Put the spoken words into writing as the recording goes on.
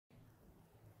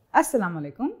Assalamu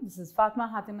alaikum. This is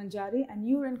Fatma Hatim Anjari and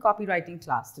you're in copywriting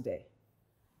class today.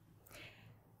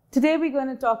 Today we're going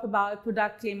to talk about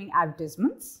product claiming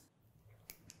advertisements.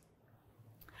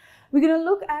 We're going to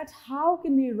look at how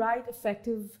can we write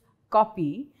effective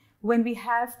copy when we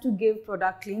have to give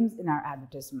product claims in our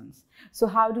advertisements. So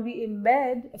how do we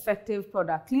embed effective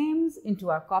product claims into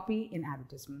our copy in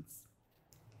advertisements?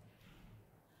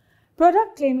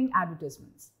 Product claiming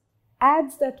advertisements.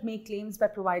 Ads that make claims by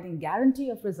providing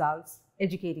guarantee of results,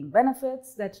 educating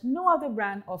benefits that no other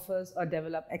brand offers or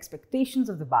develop expectations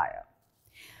of the buyer.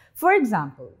 For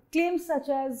example, claims such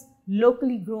as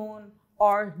locally grown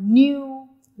or new,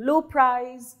 low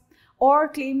price, or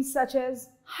claims such as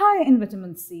high in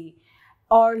vitamin C,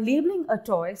 or labeling a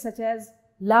toy such as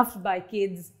loved by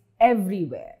kids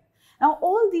everywhere. Now,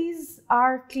 all these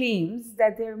are claims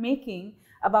that they're making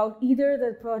about either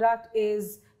the product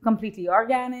is completely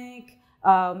organic,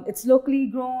 it's locally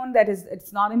grown, that is,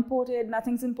 it's not imported,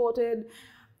 nothing's imported,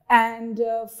 and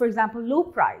for example, low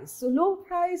price. So low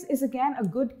price is again a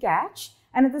good catch,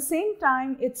 and at the same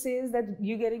time, it says that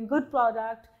you're getting good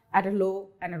product at a low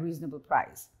and a reasonable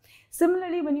price.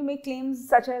 Similarly, when you make claims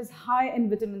such as high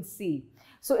in vitamin C,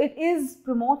 so it is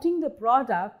promoting the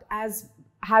product as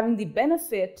having the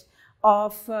benefit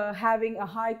of having a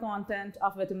high content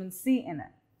of vitamin C in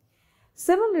it.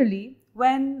 Similarly,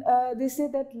 when they say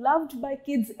that loved by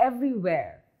kids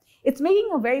everywhere, it's making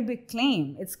a very big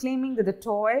claim. It's claiming that the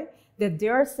toy that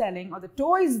they're selling or the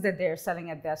toys that they're selling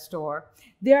at their store,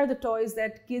 they are the toys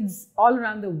that kids all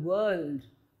around the world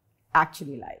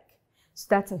actually like. So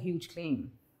that's a huge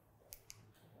claim.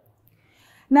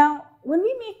 Now, when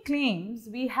we make claims,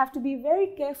 we have to be very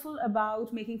careful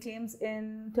about making claims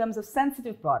in terms of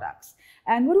sensitive products.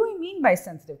 And what do we mean by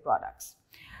sensitive products?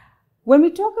 When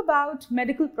we talk about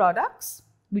medical products,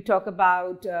 we talk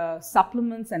about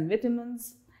supplements and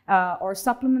vitamins or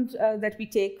supplements that we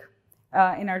take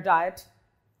in our diet.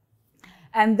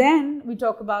 And then we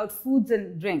talk about foods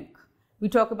and drink. We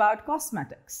talk about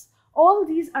cosmetics. All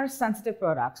these are sensitive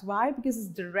products. Why? Because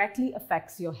it directly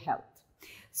affects your health.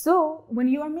 So when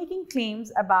you are making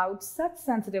claims about such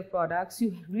sensitive products,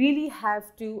 you really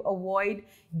have to avoid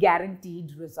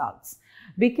guaranteed results.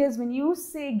 Because when you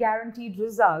say guaranteed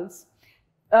results,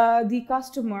 the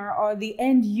customer or the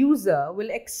end user will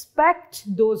expect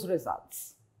those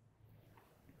results.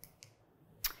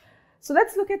 So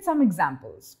let's look at some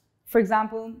examples. For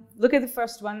example, look at the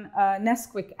first one,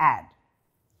 Nesquik ad.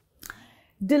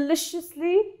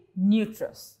 Deliciously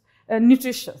nutritious.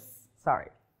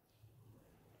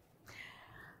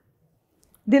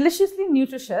 Deliciously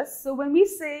nutritious. So when we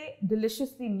say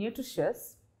deliciously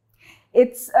nutritious,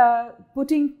 it's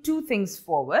putting two things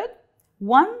forward.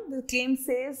 One, the claim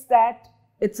says that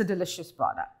it's a delicious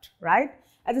product, right?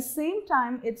 At the same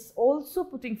time, it's also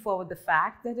putting forward the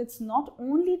fact that it's not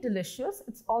only delicious,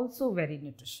 it's also very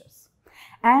nutritious.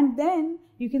 And then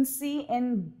you can see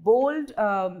in bold,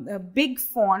 big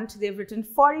font, they've written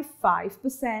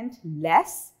 45%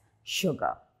 less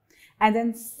sugar. And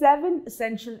then 7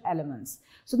 essential elements.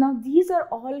 So now these are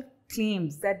all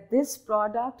claims that this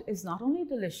product is not only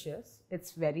delicious,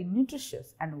 it's very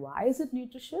nutritious. And why is it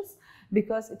nutritious?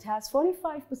 Because it has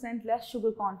 45% less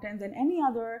sugar content than any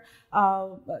other,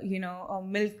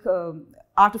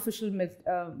 artificial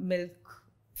milk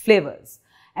flavors.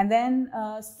 And then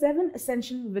 7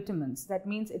 essential vitamins. That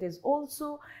means it is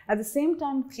also at the same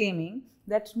time claiming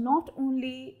that not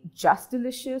only just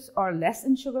delicious or less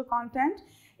in sugar content,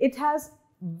 it has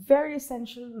very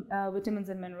essential vitamins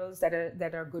and minerals that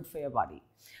are good for your body.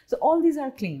 So all these are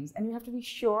claims, and you have to be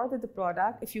sure that the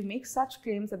product, if you make such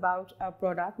claims about a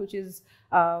product which is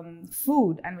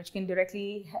food and which can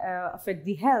directly affect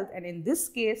the health, and in this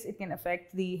case, it can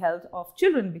affect the health of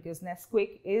children because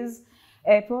Nesquik is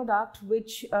a product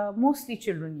which mostly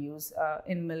children use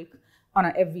in milk on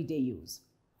an everyday use.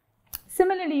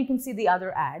 Similarly, you can see the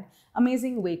other ad,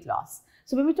 amazing weight loss.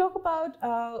 So when we talk about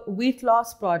weight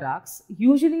loss products,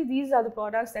 usually these are the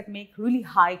products that make really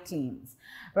high claims,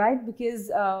 right? Because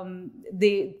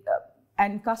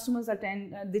and customers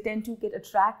they tend to get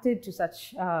attracted to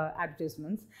such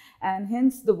advertisements, and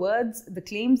hence the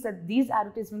claims that these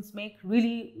advertisements make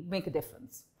really make a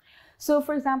difference. So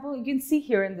for example, you can see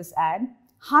here in this ad,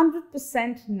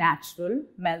 100% natural,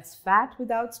 melts fat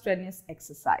without strenuous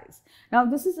exercise. Now,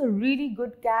 this is a really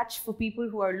good catch for people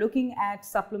who are looking at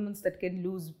supplements that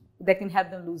can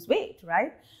help them lose weight,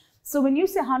 right? So when you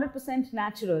say 100%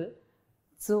 natural,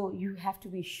 so you have to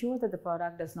be sure that the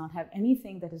product does not have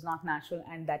anything that is not natural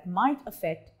and that might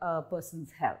affect a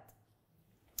person's health.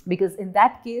 Because in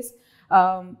that case,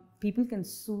 people can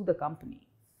sue the company.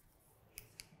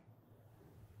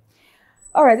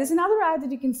 All right, there's another ad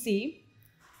that you can see.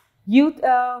 Youth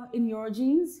in your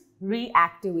genes,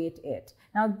 reactivate it.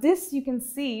 Now this you can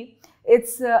see,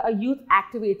 it's a youth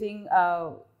activating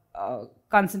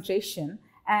concentration,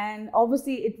 and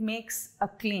obviously it makes a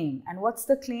claim. And what's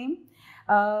the claim?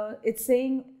 It's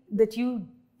saying that you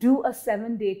do a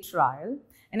 7-day trial,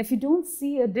 and if you don't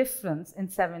see a difference in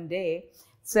 7 days,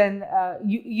 then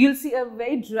you'll see a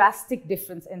very drastic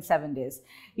difference in 7 days.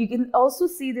 You can also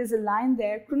see there's a line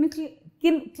there,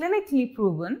 clinically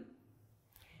proven,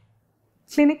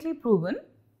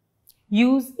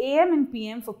 use AM and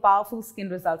PM for powerful skin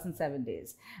results in 7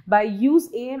 days. By use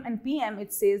AM and PM,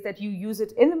 it says that you use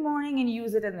it in the morning and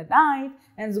use it in the night,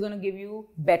 and it's going to give you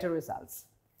better results.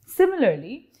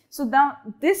 Similarly, so now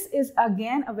this is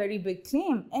again a very big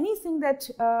claim. Anything that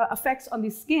affects on the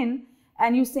skin,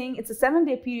 and you're saying it's a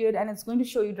 7-day period and it's going to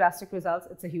show you drastic results,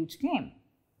 it's a huge claim.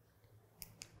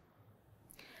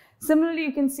 Similarly,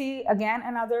 you can see again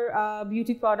another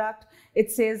beauty product.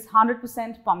 It says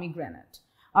 100% pomegranate.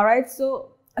 All right,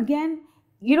 so again,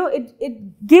 you know,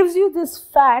 it gives you this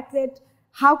fact that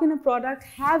how can a product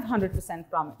have 100%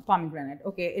 pomegranate?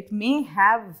 Okay, it may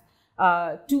have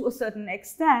to a certain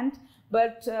extent,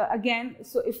 but again,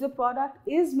 so if the product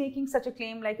is making such a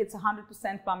claim like it's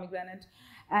 100% pomegranate,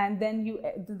 and then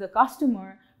the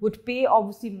customer would pay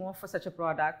obviously more for such a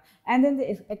product, and then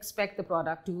they expect the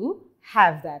product to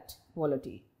have that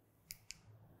quality.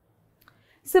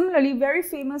 Similarly, very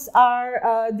famous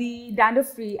are the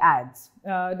dandruff-free ads,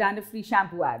 dandruff-free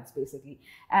shampoo ads basically.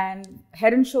 And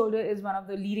Head & Shoulder is one of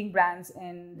the leading brands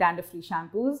in dandruff-free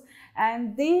shampoos,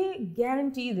 and they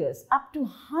guarantee this up to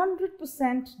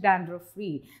 100%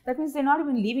 dandruff-free. That means they're not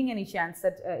even leaving any chance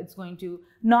that it's going to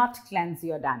not cleanse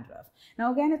your dandruff.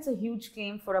 Now again, it's a huge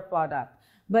claim for a product,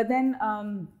 but then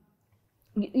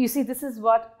you see, this is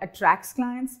what attracts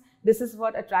clients. This is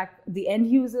what attracts the end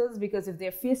users, because if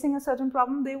they're facing a certain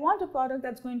problem, they want a product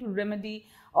that's going to remedy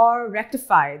or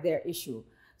rectify their issue.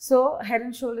 So Head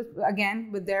 & Shoulders,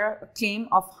 again, with their claim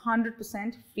of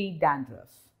 100% free dandruff.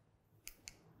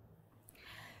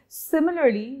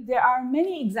 Similarly, there are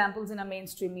many examples in our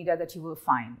mainstream media that you will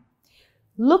find.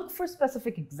 Look for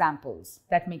specific examples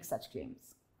that make such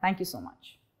claims. Thank you so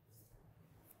much.